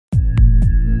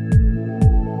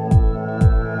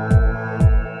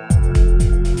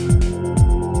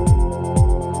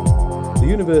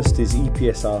university's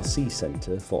EPSRC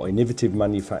Centre for Innovative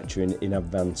Manufacturing in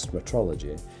Advanced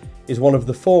Metrology is one of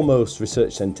the foremost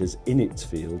research centres in its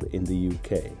field in the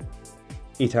UK.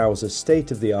 It houses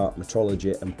state-of-the-art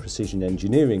metrology and precision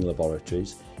engineering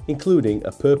laboratories, including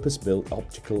a purpose-built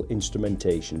optical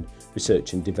instrumentation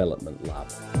research and development lab.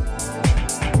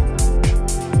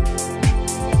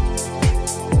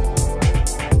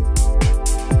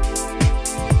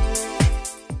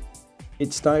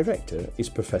 Its director is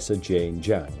Professor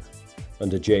Jiang.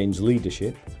 Under Jiang's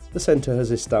leadership, the centre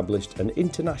has established an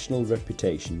international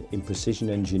reputation in precision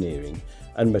engineering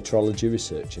and metrology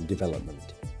research and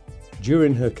development.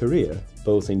 During her career,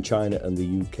 both in China and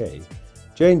the UK,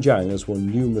 Jiang has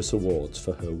won numerous awards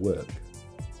for her work.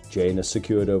 Jiang has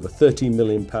secured over £13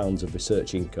 million of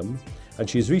research income, and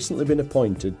she has recently been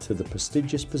appointed to the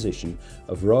prestigious position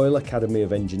of Royal Academy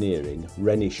of Engineering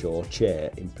Renishaw Chair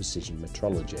in Precision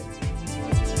Metrology.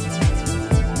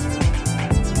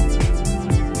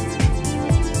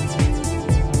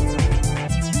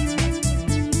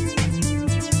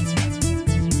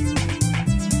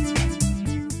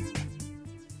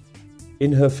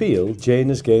 In her field, Jiang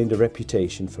has gained a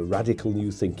reputation for radical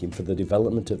new thinking for the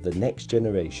development of the next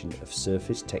generation of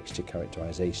surface texture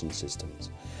characterization systems,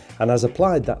 and has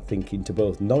applied that thinking to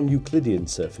both non-Euclidean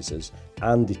surfaces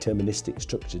and deterministic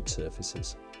structured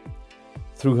surfaces.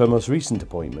 Through her most recent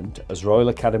appointment as Royal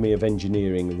Academy of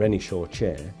Engineering Renishaw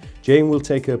Chair, Jiang will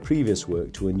take her previous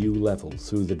work to a new level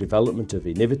through the development of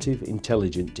innovative,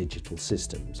 intelligent digital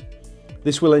systems.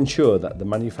 This will ensure that the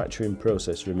manufacturing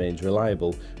process remains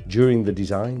reliable during the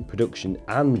design, production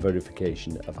and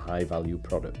verification of high-value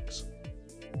products.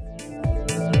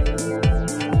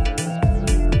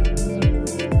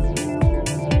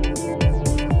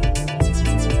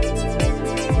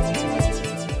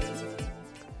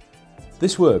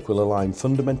 This work will align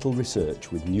fundamental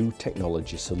research with new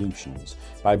technology solutions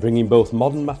by bringing both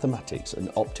modern mathematics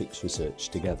and optics research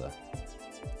together.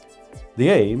 The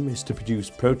aim is to produce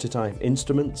prototype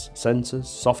instruments, sensors,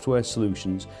 software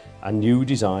solutions and new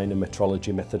design and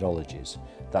metrology methodologies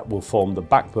that will form the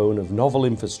backbone of novel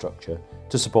infrastructure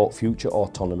to support future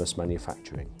autonomous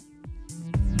manufacturing.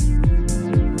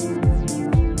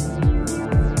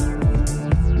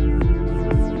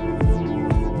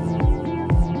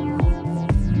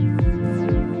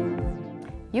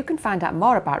 You can find out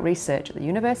more about research at the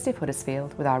University of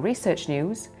Huddersfield with our research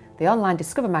news, the online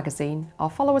Discover magazine, or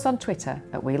follow us on Twitter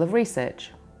at Wheel of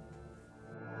Research.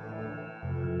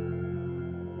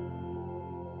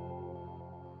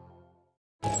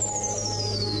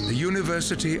 The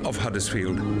University of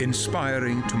Huddersfield,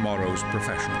 inspiring tomorrow's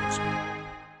professionals.